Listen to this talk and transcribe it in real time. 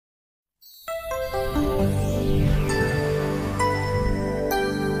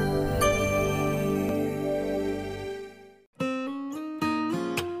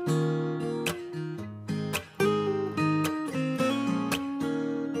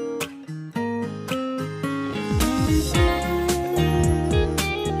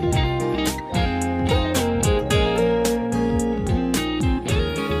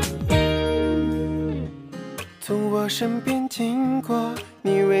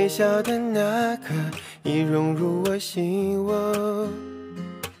笑的那刻已融入我心窝，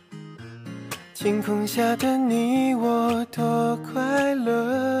晴空下的你我多快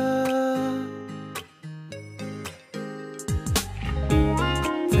乐，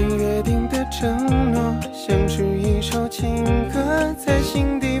曾约定的承诺像是一首情歌，在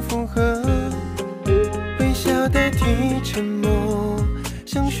心底附和，微笑代替沉默，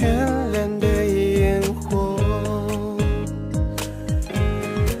像绚烂的烟火。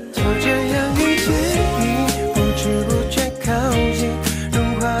就这样遇见你，不知不觉靠近，融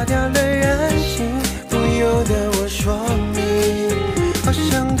化掉了任性，不由得我说明，好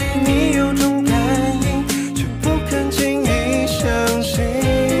像对你有种感应，却不肯轻易相信。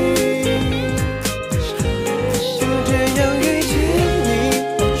就这样遇见你，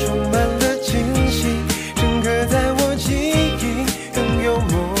我充满了惊喜，整个在我记忆更有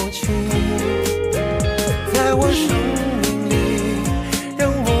默契，在我生命里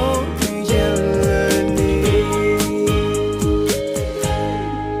让我遇见了你。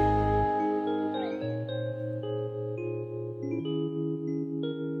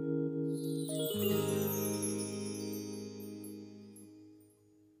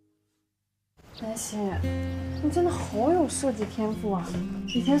南希，你真的好有设计天赋啊！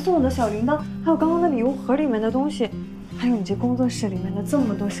以前送我的小铃铛，还有刚刚的礼物盒里面的东西，还有你这工作室里面的这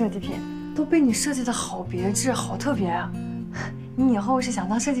么多设计品，都被你设计的好别致、好特别啊！你以后是想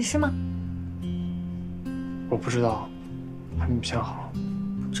当设计师吗？我不知道，还没想好。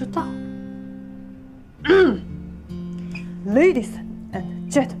不知道。Ladies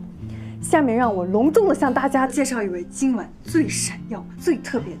and gentlemen， 下面让我隆重的向大家介绍一位今晚最闪耀、最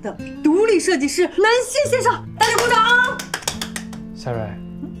特别的独立设计师南希先生，大家鼓掌！夏蕊，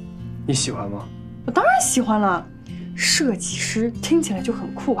你喜欢吗？我当然喜欢了，设计师听起来就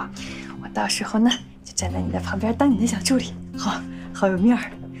很酷啊！我到时候呢，就站在你的旁边当你的小助理，好有面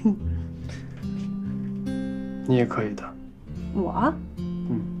儿。你也可以的。我？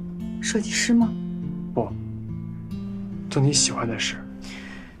设计师吗？不，做你喜欢的事。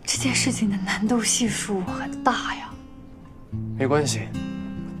这件事情的难度系数很大呀。没关系，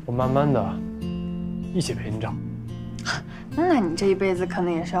我慢慢的一起陪你找。那你这一辈子可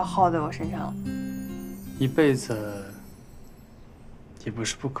能也是要耗在我身上了。一辈子也不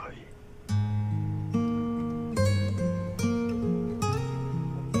是不可以。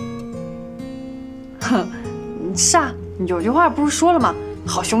哼，是啊，有句话不是说了吗？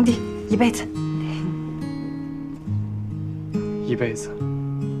好兄弟一辈子。一辈子。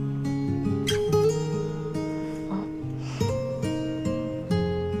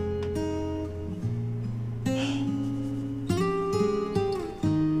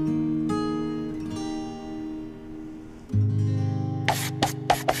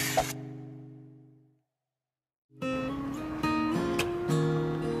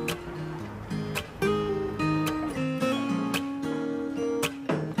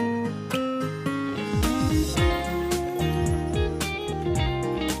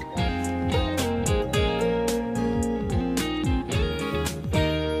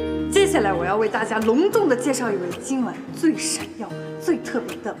接下来我要为大家隆重的介绍一位今晚最闪耀、最特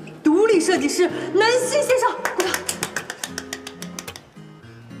别的独立设计师南希先生，鼓掌。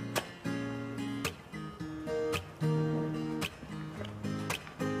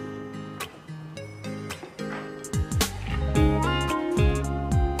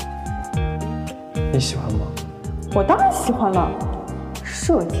你喜欢吗？我当然喜欢了，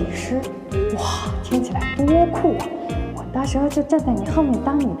设计师，哇，听起来多酷啊！我到时候就站在你后面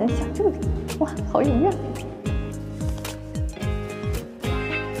当你的小助理，哇，好有面儿。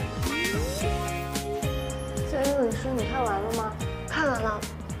这本书你看完了吗？看完了，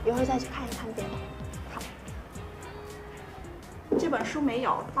一会儿再去看一看别的。好。这本书没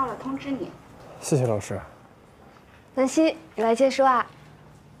有，到了通知你。谢谢老师。南希，你来借书啊？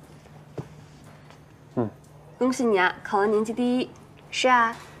恭喜你啊，考了年级第一。是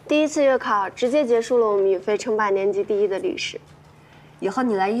啊，第一次月考直接结束了我们宇飞称霸年级第一的历史。以后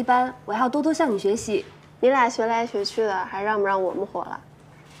你来一班，我还要多多向你学习。你俩学来学去的，还让不让我们火了？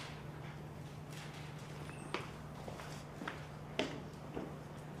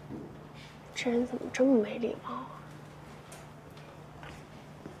这人怎么这么没礼貌啊？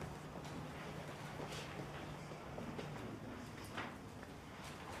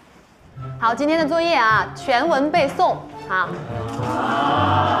好，今天的作业啊，全文背诵。好，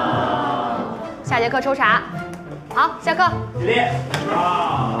下节课抽查。好，下课。起立。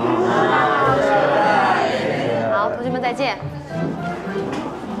好，同学们再见。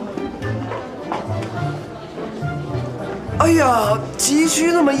哎呀，急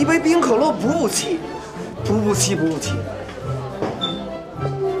需那么一杯冰可乐补补气，补补气，补补气。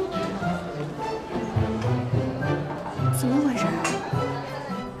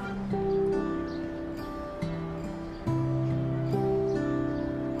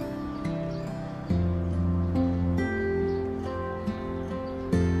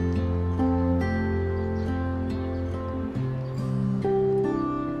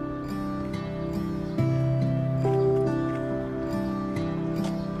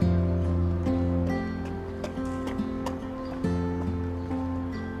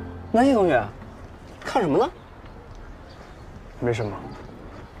南希同学，看什么呢？没什么。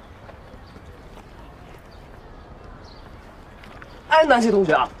哎，南希同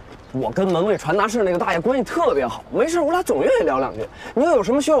学啊，我跟门卫传达室那个大爷关系特别好，没事我俩总愿意聊两句。你要有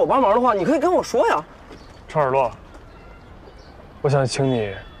什么需要我帮忙的话，你可以跟我说呀。超耳朵，我想请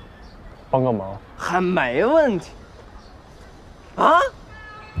你帮个忙。还没问题。啊？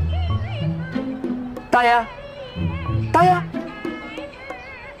大爷，大爷。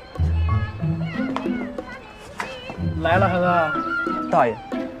 来了，孩子。大爷，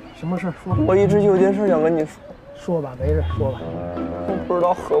什么事说？我一直有件事想跟你说。说吧，没事，说吧。我不知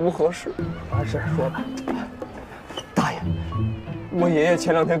道合不合适。完事说吧。大爷，我爷爷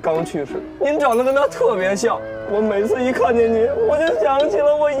前2天刚去世，您长得跟他特别像。我每次一看见您，我就想起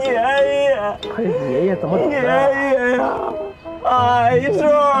了我爷爷。嘿，爷爷怎么走的？爷爷呀，癌症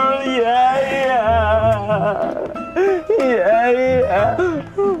爷爷，爷爷。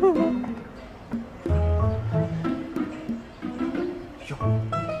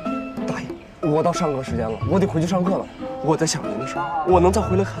 我到上课时间了，我得回去上课了。我在想您的事，我能再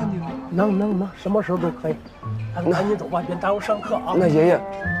回来看您吗？能，什么时候都可以。咱们赶紧走吧，别耽误上课啊。那爷爷，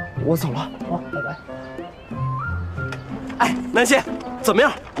我走了。好，拜拜。哎，南希，怎么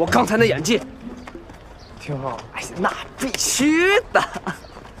样？我刚才的演技，挺好。哎，那必须的。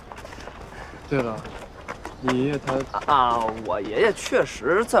对了，你爷爷他我爷爷确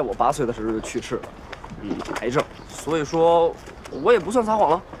实在我8岁的时候就去世了，癌症，所以说我也不算撒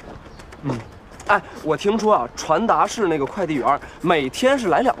谎了。哎，我听说啊，传达室那个快递员每天是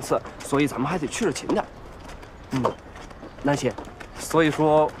来2次，所以咱们还得去着勤点。南希，所以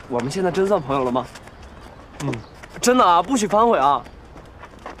说我们现在真算朋友了吗？真的啊，不许反悔啊！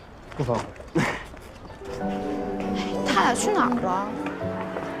不反悔。他俩去哪儿了？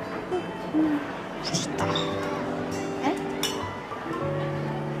不知道。哎，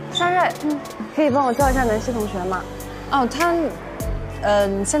夏瑞，可以帮我叫一下南希同学吗？哦，他。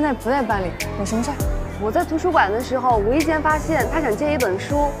现在不在班里，有什么事儿？我在图书馆的时候，无意间发现他想借一本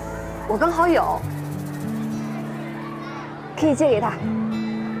书，我刚好有，可以借给他。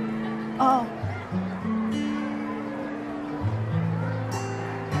哦，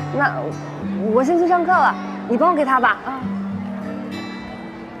那我先去上课了，你帮我给他吧。啊。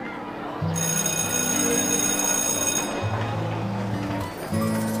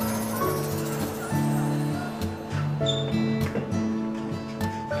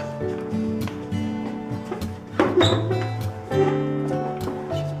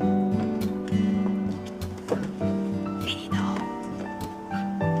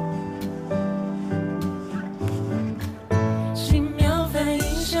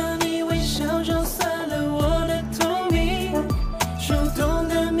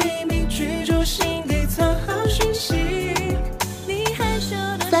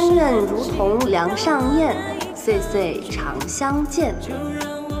 如同梁上燕，岁岁常相见。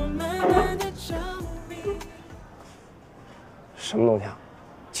什么东西啊？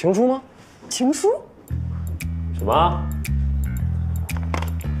情书吗？情书？什么？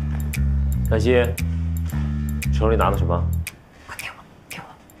南希，手里拿的什么？给我。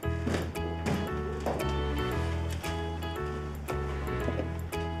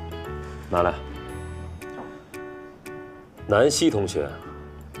拿来。南希同学。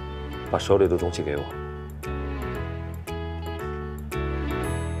 把手里的东西给我。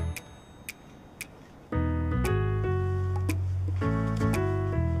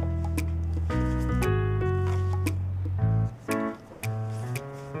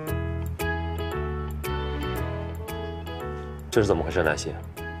这是怎么回事，南希？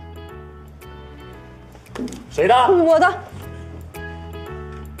谁的？我的。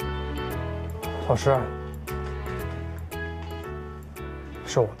老师，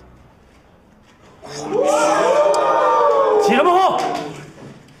是我的。 起什么哄？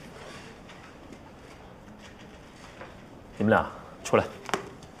你们俩出来，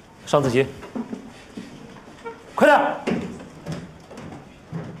上自习，快点！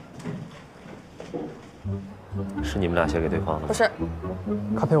是你们俩写给对方的吗？不是，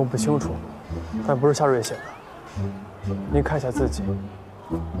卡片我不清楚，但不是夏瑞写的。您看一下自己。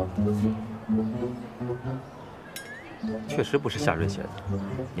确实不是夏瑞写的，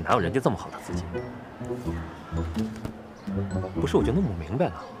你哪有人家这么好的字迹？不是，我就弄不明白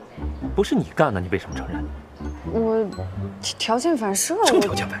了，不是你干的，你为什么承认？我条件反射。什么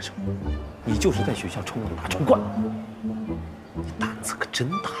条件反射？你就是在学校冲大冲惯，你胆子可真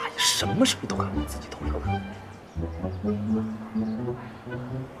大呀！什么事都敢往自己头上揽。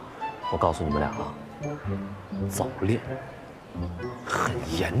我告诉你们俩啊，早恋很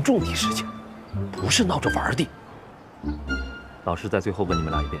严重的事情，不是闹着玩的。老师在最后问你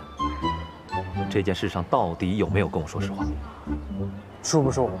们俩一遍，这件事上到底有没有跟我说实话？书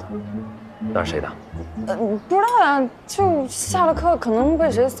不是我的，那是谁的？不知道呀，就下了课可能被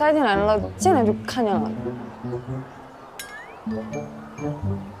谁塞进来了，进来就看见了。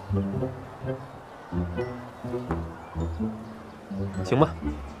行吧，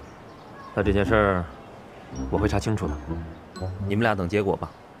那这件事儿我会查清楚的，你们俩等结果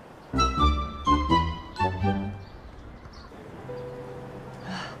吧。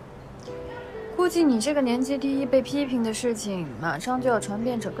估计你这个年级第一被批评的事情，马上就要传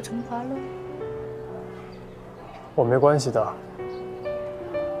遍整个成华了。我没关系的，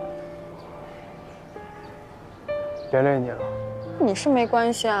连累你了。你是没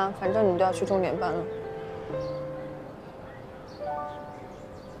关系啊，反正你都要去重点班了。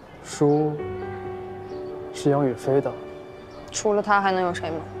书是杨雨飞的，除了他还能有谁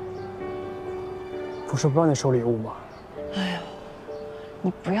吗？不是不让你收礼物吗？哎呀，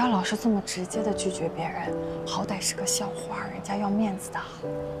你不要老是这么直接的拒绝别人，好歹是个校花，人家要面子的。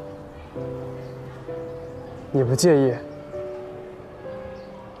你不介意？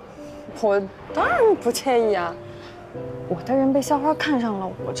我当然不介意啊，我的人被校花看上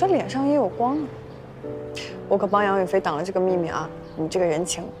了，我这脸上也有光啊。我可帮杨雨飞挡了这个秘密啊，你这个人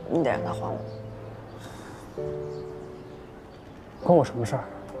情你得让他还我。关我什么事儿？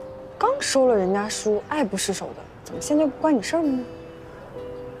刚收了人家书，爱不释手的，怎么现在不关你事儿了呢？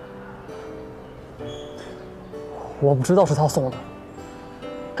我不知道是他送的。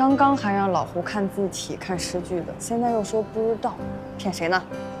刚刚还让老胡看字体、看诗句的，现在又说不知道，骗谁呢？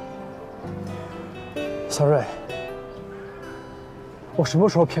小瑞，我什么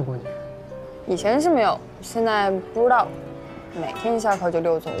时候骗过你？以前是没有，现在不知道。每天一下课就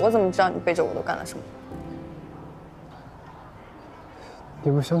溜走，我怎么知道你背着我都干了什么？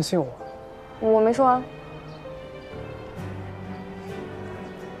你不相信我？我没说啊。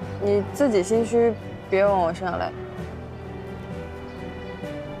你自己心虚，别往我身上来。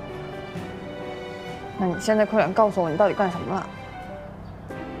那你现在快点告诉我，你到底干什么了？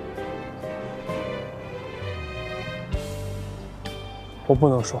我不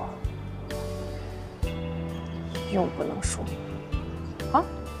能说。又不能说。好，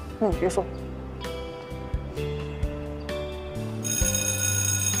那你别说。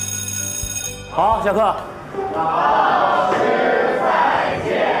好，下课。老师再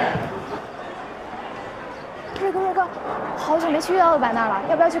见。瑞哥，好久没去月老板那儿了，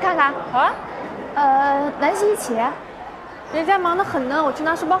要不要去看看？好啊。南希一起。人家忙得很呢，我去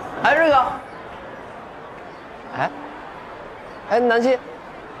拿书包。哎，瑞哥。哎，南希。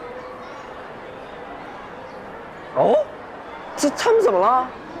哦，他们怎么了？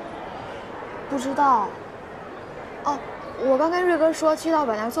不知道。哦，我刚跟瑞哥说去老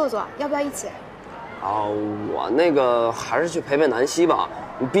板那儿坐坐，要不要一起？啊，我那个还是去陪陪南希吧，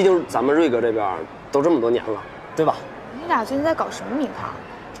毕竟咱们瑞哥这边都这么多年了，对吧？你俩最近在搞什么名堂？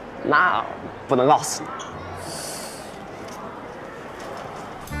那不能告诉你。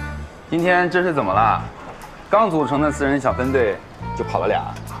今天这是怎么了？刚组成的4人小分队就跑了俩。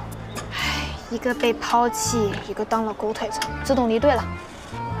一个被抛弃，一个当了狗腿子，自动离队了。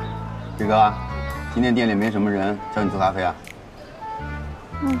宇哥，今天店里没什么人，叫你做咖啡啊？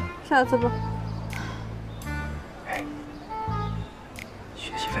下次吧。哎，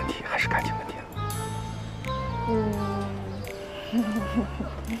学习问题还是感情问题？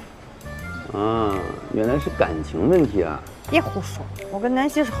原来是感情问题啊！别胡说，我跟南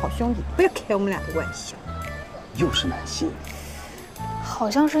希是好兄弟，不要开我们俩的玩笑。又是南希。好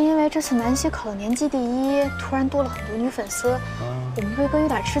像是因为这次南希考了年级第1，突然多了很多女粉丝，我们瑞哥有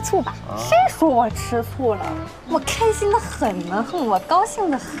点吃醋吧？谁说我吃醋了？我开心的很呢，我高兴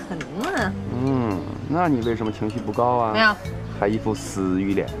的很呢。那你为什么情绪不高啊？没有，还一副死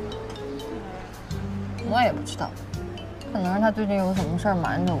鱼脸。我也不知道，可能是他最近有什么事儿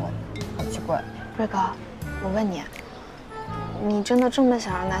瞒着我，好奇怪。瑞哥，我问你，你真的这么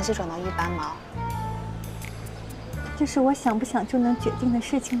想让南希转到1班吗？这是我想不想就能决定的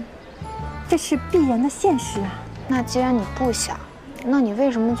事情，这是必然的现实啊。那既然你不想，那你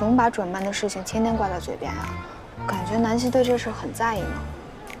为什么总把转班的事情天天挂在嘴边啊？感觉南希对这事很在意呢。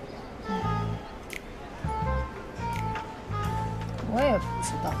我也不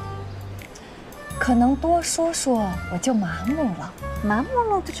知道，可能多说说我就麻木了，麻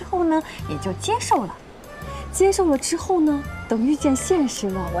木了之后呢，也就接受了，接受了之后呢，等遇见现实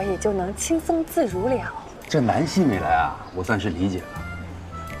了，我也就能轻松自如了。这南希没来啊，我算是理解了。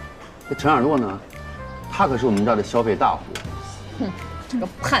这陈尔洛呢，他可是我们这儿的消费大户。这个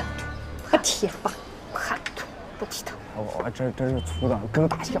叛徒，不提了吧，叛徒，不提他。口，真是粗的，跟个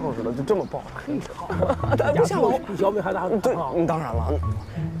大象似的，就这么爆。嘿，好，不像我比小米还大。对，当然了，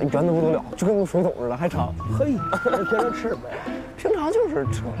圆的不得了，就跟个水桶似的，还长。嘿，天天吃呗，平常就是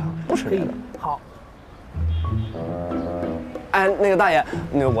吃口粮，不吃别的。好。哎，那个大爷，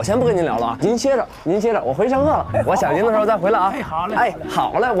我先不跟您聊了啊，您歇着，我回去上课了，我想您的时候再回来啊。哎，好嘞。哎，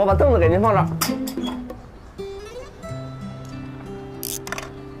好嘞，我把凳子给您放这儿。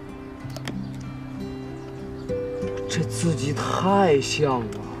这字迹太像了。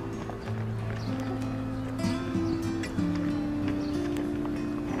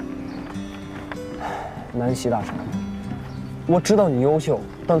南希大神，我知道你优秀，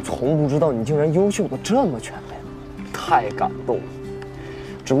但从不知道你竟然优秀的这么全面，太感动了。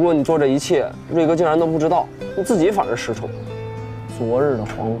只不过你做这一切，瑞哥竟然都不知道，你自己反而失宠。昨日的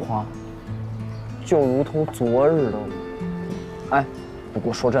黄花，就如同昨日的我。哎，不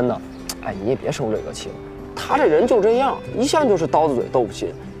过说真的，哎，你也别生瑞哥气了，他这人就这样，一向就是刀子嘴豆腐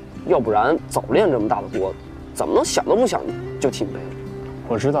心，要不然早练这么大的锅，怎么能想都不想就提杯了？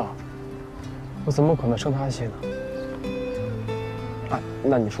我知道，我怎么可能生他气呢？哎，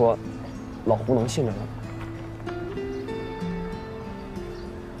那你说，老胡能信任他吗？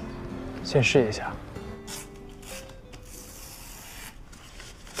先试一下。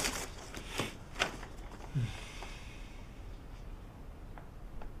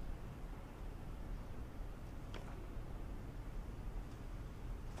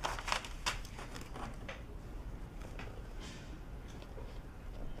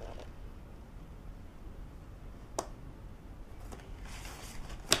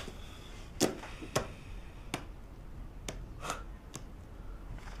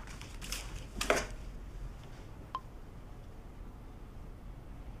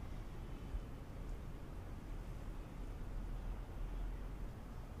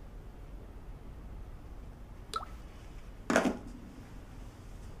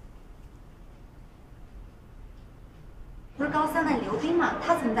不是高三的刘冰吗？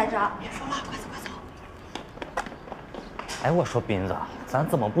他怎么在这儿？别说了，快走快走。哎，我说斌子，咱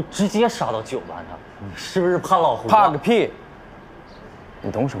怎么不直接杀到酒吧呢？你是不是怕老胡？怕个屁！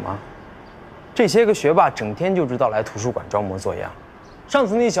你懂什么？这些个学霸整天就知道来图书馆装模作样。上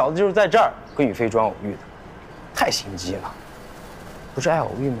次那小子就是在这儿跟宇飞装偶遇的，太心机了。不是爱偶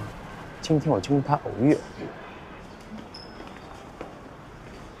遇吗？今天我就跟他偶遇。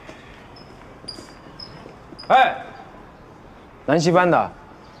哎，南希班的。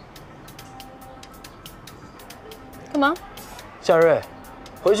干嘛？夏瑞，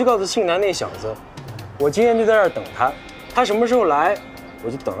回去告诉庆南那小子，我今天就在这儿等他，他什么时候来，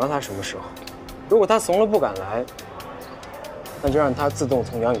我就等到他什么时候。如果他怂了不敢来，那就让他自动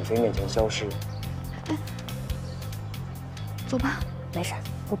从杨宇飞面前消失。走吧，没事，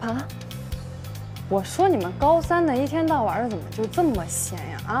不怕。我说你们高三的一天到晚的怎么就这么闲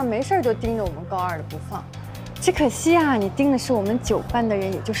呀？啊，没事就盯着我们高二的不放。只可惜啊，你盯的是我们9班的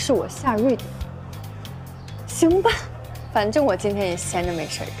人，也就是我夏瑞的。行吧，反正我今天也闲着没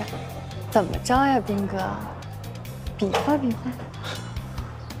事干。怎么着呀，斌哥？比划比划。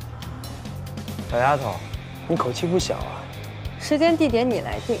小丫头，你口气不小啊。时间地点你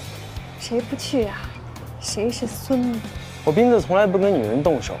来定，谁不去啊？谁是孙子？我斌子从来不跟女人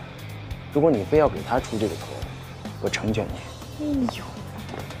动手，如果你非要给他出这个头，我成全你。哎呦，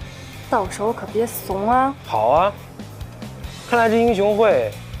到时候可别怂啊！好啊，看来这英雄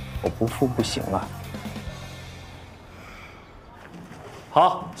会我不负不行啊。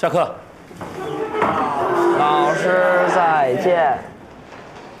好，下课。老师再见。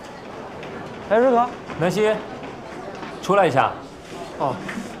哎，瑞哥，南希，出来一下。哦。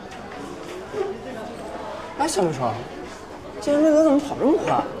哎，小美爽，今天瑞哥怎么跑这么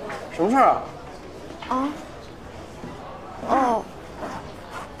快？什么事儿啊？啊？哦，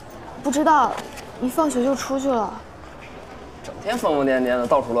不知道，一放学就出去了。整天疯疯癫癫的，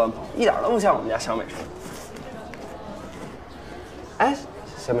到处乱跑，一点都不像我们家小美爽。哎，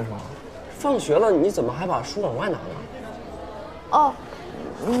小美爽，放学了你怎么还把书往外拿呢？哦，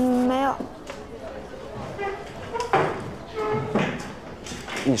没有。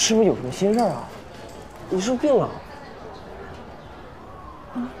你是不是有什么心事啊？你是不是病了？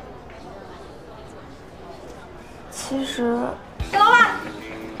其实，老板，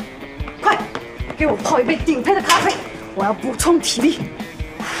快给我泡一杯顶配的咖啡，我要补充体力。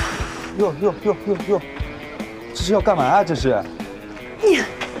哟，这是要干嘛啊？这是？你，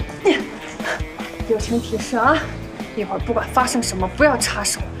友情提示啊，一会儿不管发生什么，不要插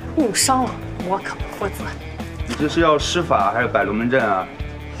手，误伤了我可不负责。你这是要施法还是摆龙门阵啊？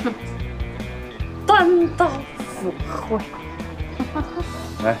哼，单刀赴会。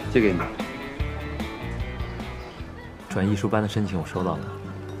来，借给你。转艺术班的申请我收到了，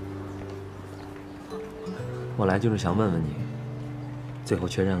我来就是想问问你，最后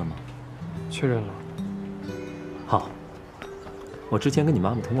确认了吗？确认了。好，我之前跟你妈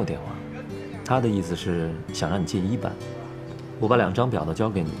妈通过电话，她的意思是想让你进一班，我把2张表都交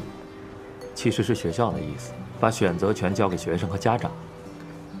给你，其实是学校的意思，把选择权交给学生和家长。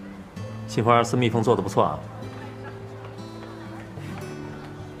杏花私密封做得不错啊。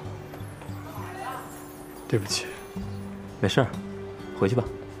对不起。没事儿，回去吧。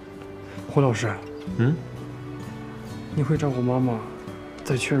胡老师，嗯，你会照顾妈妈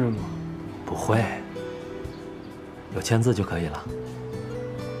再确认吗？不会，有签字就可以了。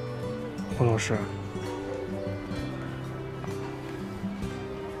胡老师，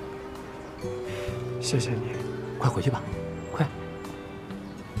谢谢你。快回去吧，快。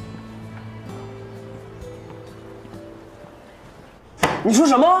你说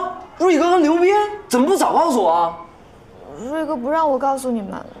什么？瑞哥跟刘斌怎么不早告诉我啊？瑞哥不让我告诉你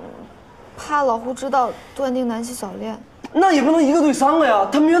们，怕老胡知道断定南希早恋。那也不能1个对3个呀，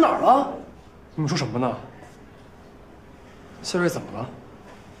他们约哪儿了？你们说什么呢？夏瑞怎么了？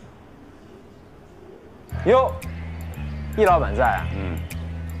哟，易老板在啊？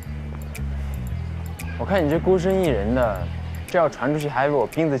我看你这孤身一人的，这要传出去还以为我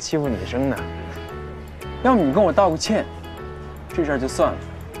斌子欺负女生呢。要么你跟我道个歉，这事儿就算了。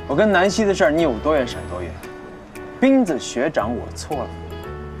我跟南希的事儿，你有多远闪多远。斌子学长，我错了。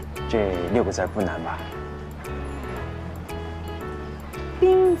这6个字不难吧？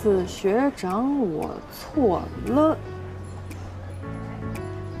斌子学长，我错了。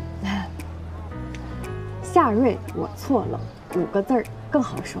夏瑞，我错了，5个字儿更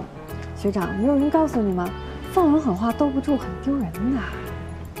好说。学长，没有人告诉你吗？放人狠话兜不住，很丢人的。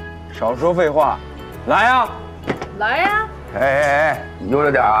少说废话，来呀！来呀！哎，悠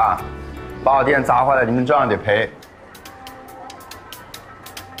着点啊！把我店砸坏了，你们照样得赔。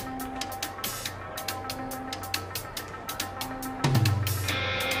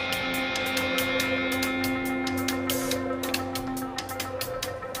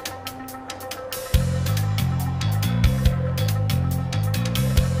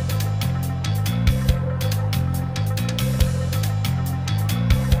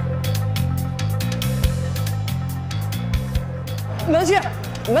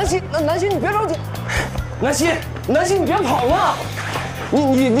南希，你别着急。南希，你别跑了。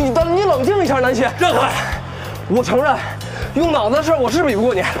你冷静一下，南希。让开！我承认，用脑子的事我是比不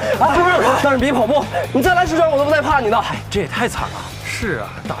过你。但是比跑步，你再来10拳我都不带怕你的。这也太惨了。是啊，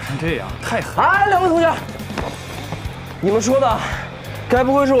打成这样太狠。哎，2位同学，你们说的，该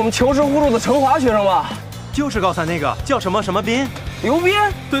不会是我们求师互助的成华学生吧？就是高3那个叫什么什么斌，刘斌。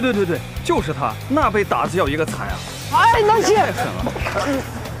对，就是他，那被打得叫一个惨啊！哎，南希，太狠了。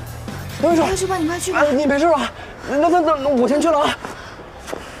等一下，快去吧，你快去吧。你没事吧？那我先去了啊。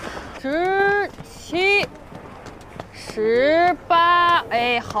17、18，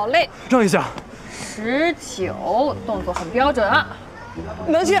哎，好嘞。让一下。 19，动作很标准啊。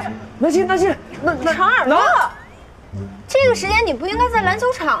南希，那长耳朵，这个时间你不应该在篮球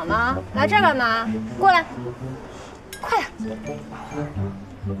场吗？来这儿干嘛？过来，快点！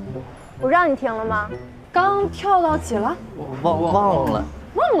我让你停了吗？刚跳到几了？忘了。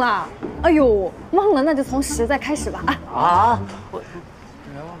忘了？哎呦，忘了，那就从10再开始吧。啊！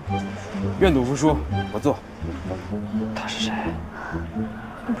愿赌服输，我做。他是谁？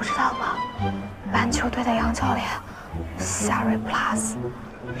你不知道吗？篮球队的杨教练，夏瑞 Plus。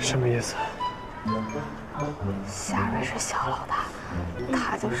什么意思？夏瑞是小老大，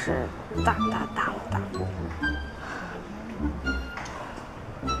他就是大老大。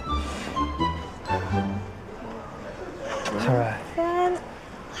夏瑞，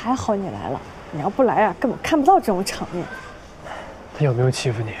还好你来了，你要不来啊，根本看不到这种场面。他有没有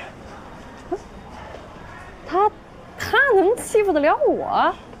欺负你？他能欺负得了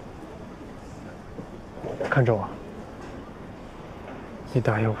我？看着我，你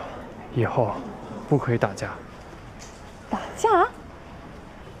答应我，以后不可以打架。打架？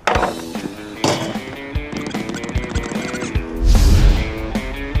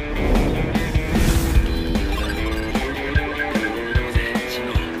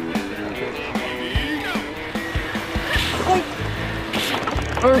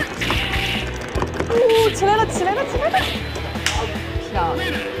起来了！漂亮！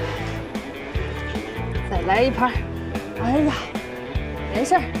再来一盘。哎呀，没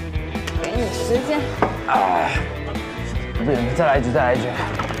事儿，给你时间。哎，不行，再来一局。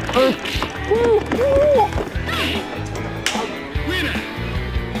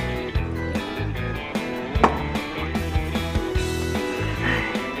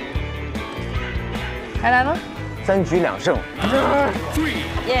还来吗？ 3局2胜。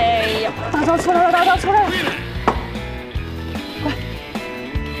耶！大招出来了，大招出来了！快！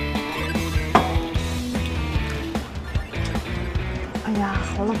哎呀，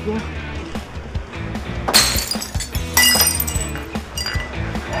好了，别。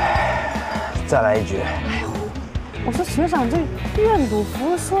再来一局。哎呦，我说学长，这愿赌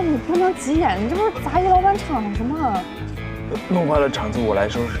服输，你不能急眼，你这不是砸一老板场上什么？弄坏了场子我来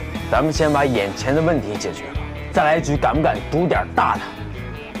收拾。咱们先把眼前的问题解决了，再来一局，敢不敢赌点大的？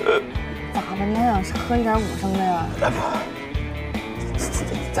咋了？你还想喝一点5升的呀？哎不，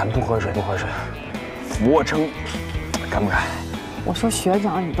咱不喝水，不喝水。俯卧撑，敢不敢？我说学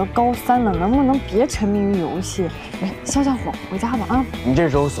长，你都高3了，能不能别沉迷于游戏？来，消消火，回家吧啊！你这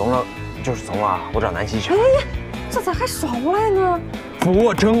时候怂了就是怂啊！我找南希去。哎呀，这咋还耍无赖呢？俯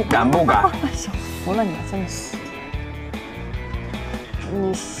卧撑敢不敢？小服了你，真的是。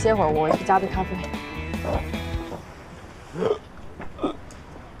你歇会儿，我去加杯咖啡。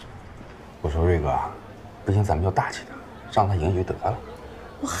我说瑞哥，不行，咱们要大气点，让他赢就得了。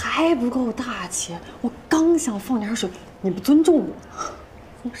我还不够大气，我刚想放点水，你不尊重我，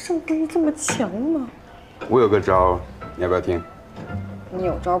我胜负欲这么强吗？我有个招，你要不要听？你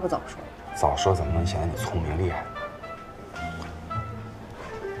有招不早说。早说怎么能显得你聪明厉害？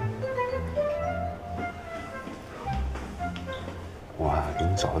我给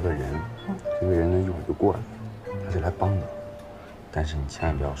你找了个人，这个人呢一会儿就过来，他是来帮你，但是你千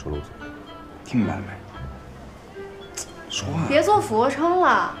万不要说漏嘴，听明白了没？说话。别做俯卧撑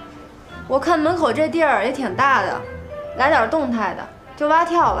了，我看门口这地儿也挺大的，来点动态的，就蛙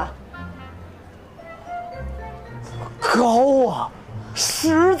跳吧。高啊，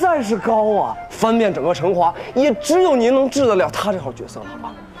实在是高啊！翻遍整个成华，也只有您能治得了他这号角色了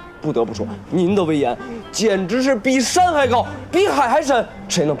啊！不得不说，您的威严简直是比山还高，比海还深，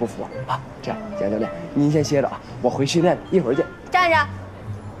谁能不服啊？这样，贾教练，您先歇着啊，我回去练，一会儿见。站着，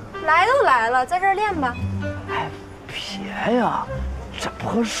来都来了，在这儿练吧。哎，别呀，这不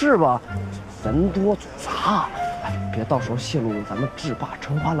合适吧？人多嘴杂，哎，别到时候泄露咱们制霸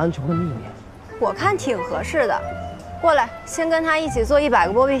成华篮球的秘密。我看挺合适的，过来，先跟他一起做100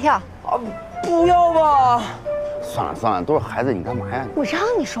个波比跳。啊，不要吧！算了算了，都是孩子，你干嘛呀？我让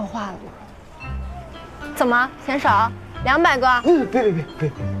你说话了吗？怎么嫌少？200个？别，100个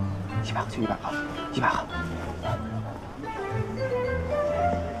就100个，100个。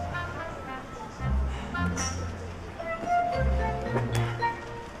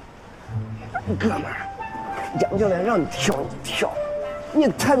哥们儿，杨教练让你跳你就跳，你也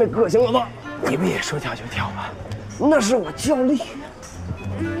太没个性了吧！你们也说跳就跳吧，那是我教练，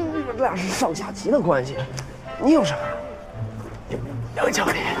我俩是上下级的关系，你有什么？杨教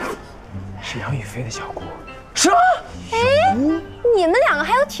练是杨雨霏的小姑。什么？哎，你们2个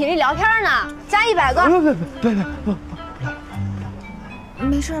还有体力聊天呢，加100个。别，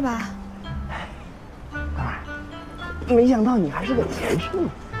没事吧？哥们儿，没想到你还是个田胜，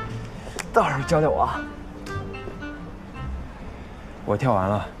到时候教教我啊。我跳完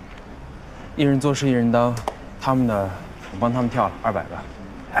了，一人做事一人当，他们的我帮他们跳了200个。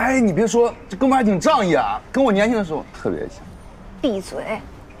哎，你别说，这哥们还挺仗义啊，跟我年轻的时候特别像。闭嘴！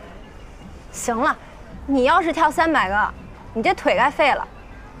行了，你要是跳300个，你这腿该废了，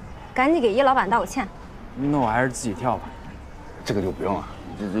赶紧给叶老板道个歉。那我还是自己跳吧。这个就不用了，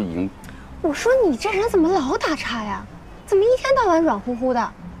这已经。我说你这人怎么老打岔呀？怎么一天到晚软乎乎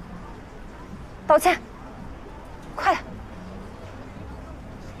的？道歉，快点！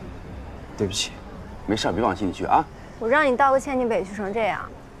对不起，没事，别往心里去啊。我让你道个歉，你委屈成这样。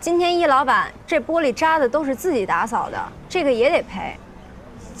今天叶老板这玻璃渣的都是自己打扫的，这个也得赔。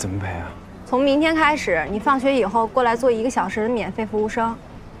怎么赔啊？从明天开始，你放学以后过来做1个小时的免费服务生，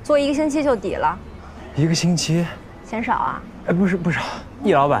做1个星期就抵了。1个星期？嫌少啊？哎，不少。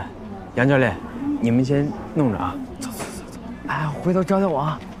叶老板，杨教练，你们先弄着啊。走。哎，回头教教我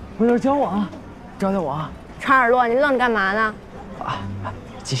啊，教教我啊。长耳朵，你愣着干嘛呢？啊，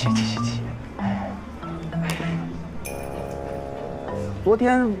继续。昨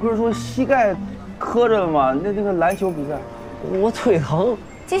天不是说膝盖磕着了吗？那个篮球比赛，我腿疼。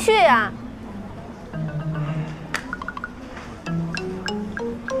继续呀。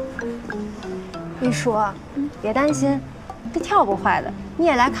一说，别担心，这跳不坏的。你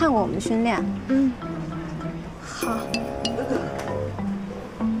也来看过我们的训练。好。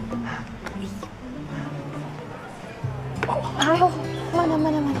哎呦，慢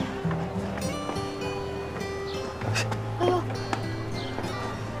点。哎呦。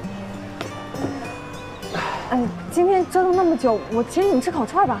哎，今天折腾那么久，我请你们吃烤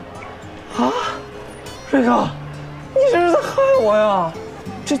串吧。啊，瑞哥，你这是在害我呀！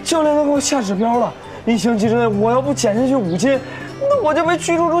这教练都给我下指标了， 1星期之内我要不减下去5斤，那我就被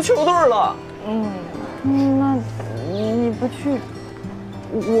驱逐出球队了。那你不去，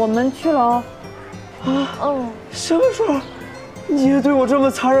我们去了哦。什么时候？你也对我这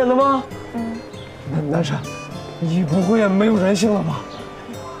么残忍的吗？南山，你不会也没有人性了吧？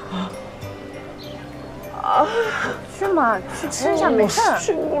去嘛，去吃一下没事。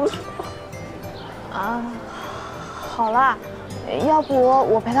去不了。好啦，要不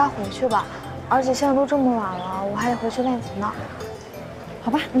我陪他回去吧，而且现在都这么晚了，我还得回去练琴呢。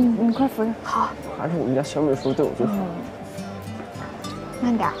好吧，你快扶着。好。还是我们家小美叔对我最好。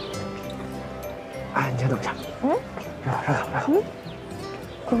慢点。哎，你先等一下。这个。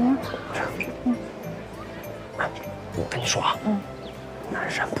怎么样？我跟你说啊，南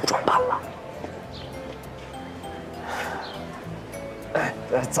山不转班了。哎，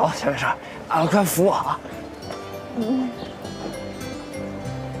走，小美叔，快扶我啊！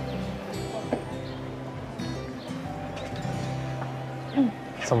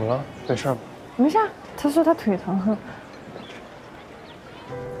怎么了？没事吧？没事，他说他腿疼。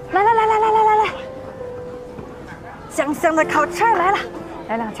来，香香的烤串来了，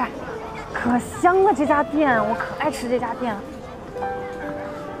来2串，可香了这家店，我可爱吃这家店了。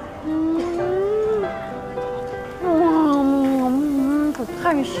可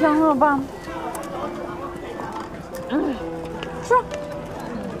太香了吧！吃。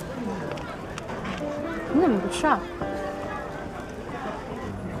你怎么不吃啊？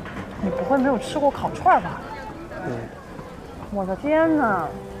你不会没有吃过烤串吧？我的天哪！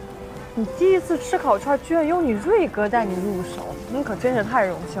你第一次吃烤串，居然有你瑞哥带你入手，你可真是太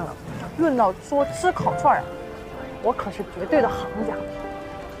荣幸了。论到说吃烤串啊，我可是绝对的行家。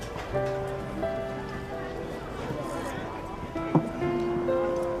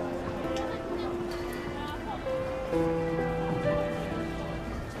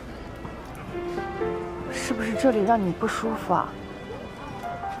是不是这里让你不舒服啊？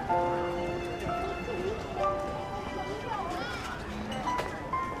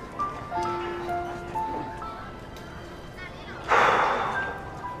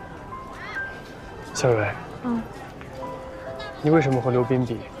小蕊，你为什么和刘斌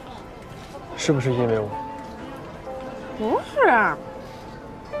比？是不是因为我？不是，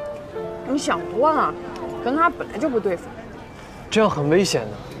你想多了，跟他本来就不对付。这样很危险的。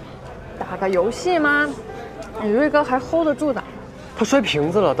打个游戏吗？你瑞哥还 hold 得住的。他摔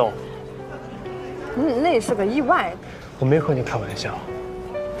瓶子了都。那也是个意外。我没和你开玩笑，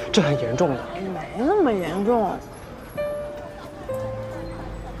这很严重的。没那么严重。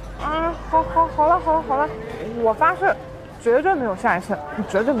好了，我发誓，绝对没有下一次，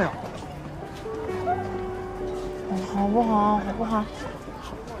绝对没有。好不好？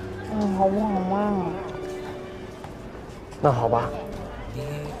好不好嘛？那好吧，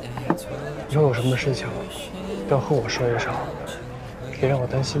以后有什么事情要和我说一声，别让我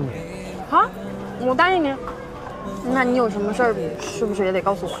担心你。好，我答应你。那你有什么事儿，是不是也得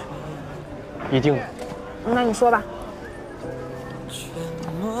告诉我呀？一定的。那你说吧。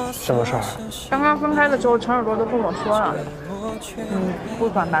什么事儿？刚刚分开的时候，陈耳朵都跟我说了，不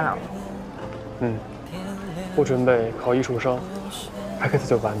转班了。我准备考艺术生，还可以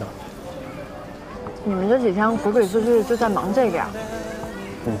再9班呢。你们这几天鬼鬼祟祟就在忙这个呀？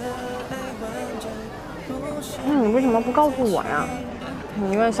那你为什么不告诉我呀？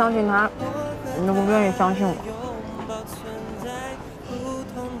你愿意相信他，你就不愿意相信我。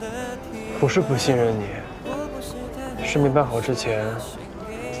不是不信任你，是没办好之前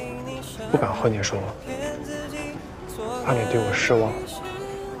不敢和你说，怕你对我失望。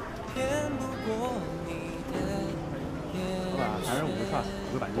3人5串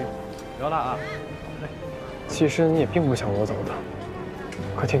5个板筋，不要辣啊！其实你也并不想我走的，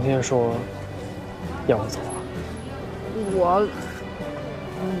可天天说要我走啊。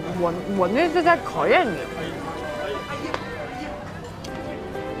我那是在考验你。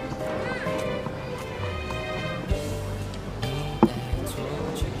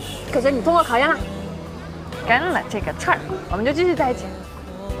可是你通过考验了，跟了这个串儿，我们就继续在一起。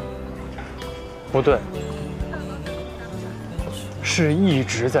不对，是一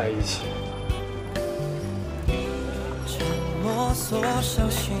直在一起。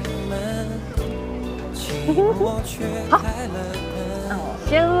好，那我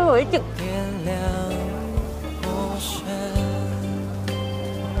先入为敬。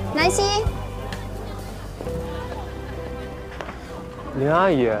南希，林阿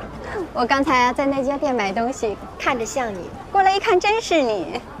姨，我刚才在那家店买东西，看着像你，过来一看真是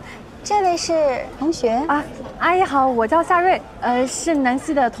你。这位是同学啊，阿姨好，我叫夏芮，是南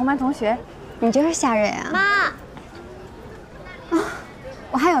希的同班同学。你就是夏芮啊？妈，啊，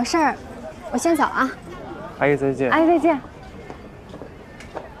我还有事儿，我先走啊。阿姨再见。阿姨再见。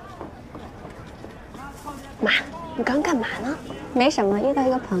妈，你刚干嘛呢？没什么，遇到一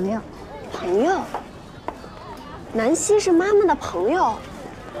个朋友。朋友？南希是妈妈的朋友？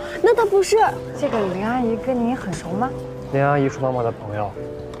那她不是……这个林阿姨跟你很熟吗？林阿姨是妈妈的朋友，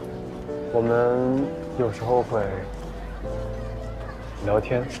我们有时候会聊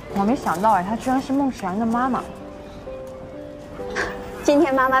天。我没想到哎，她居然是孟石然的妈妈。今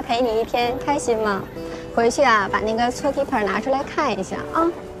天妈妈陪你一天，开心吗？回去啊，把那个搓地盆拿出来看一下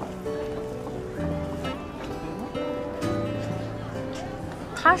啊。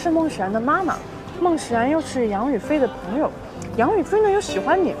她是孟石然的妈妈，孟石然又是杨宇飞的朋友，杨宇飞呢又喜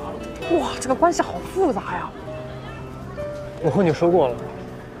欢你，哇，这个关系好复杂呀。我和你说过了，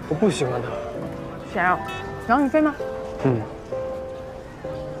我不喜欢他。谁啊？杨宇飞吗？嗯，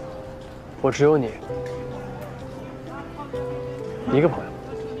我只有你一个朋友。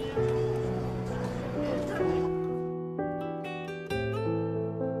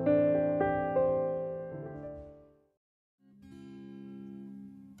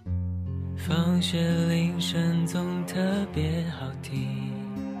放学铃声总特别好听，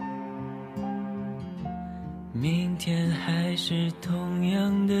明天还是同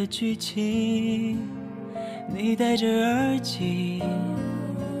样的剧情。你戴着耳机，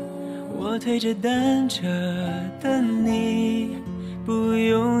我推着单车等你，不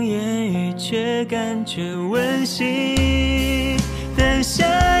用言语却感觉温馨。等下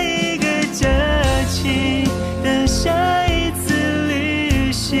一个假期，等下一次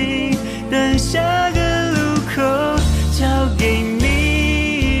旅行，等下个路口交给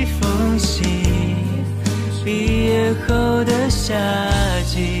你一封信。毕业后的夏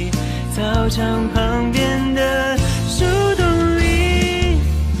季，操场旁边的树洞里，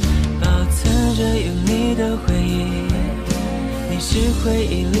保存着有你的回忆。你是回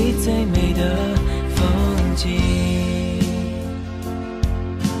忆里最美的风景。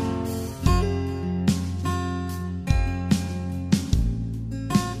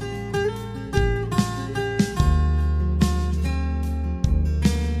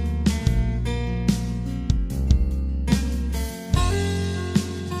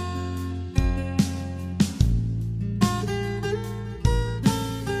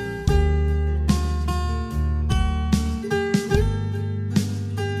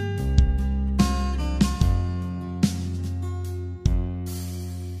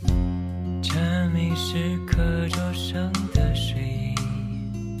是课桌上的水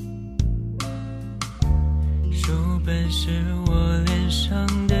印，书本是我脸上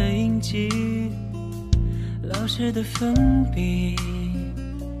的印记，老师的粉笔，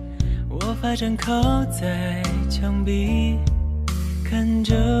我发站靠在墙壁，看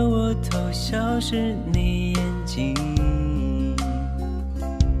着我偷笑是你眼睛。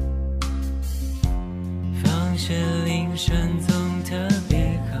放学铃声总特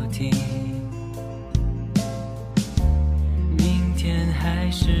别好听，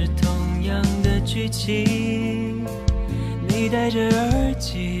还是同样的剧情。你戴着耳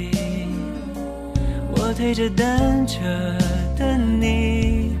机，我推着单车等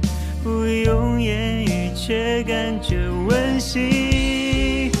你，不用言语却感觉温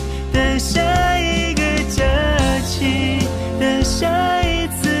馨。等下一个假期，等下一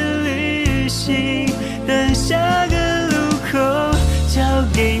次旅行，等下个路口交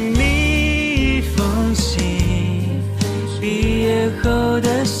给你一封信。毕业后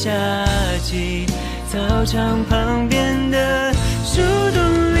的夏季，操场旁边的树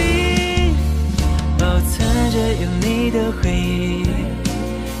洞里，保存着有你的回忆。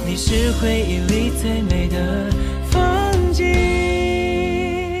你是回忆里最美的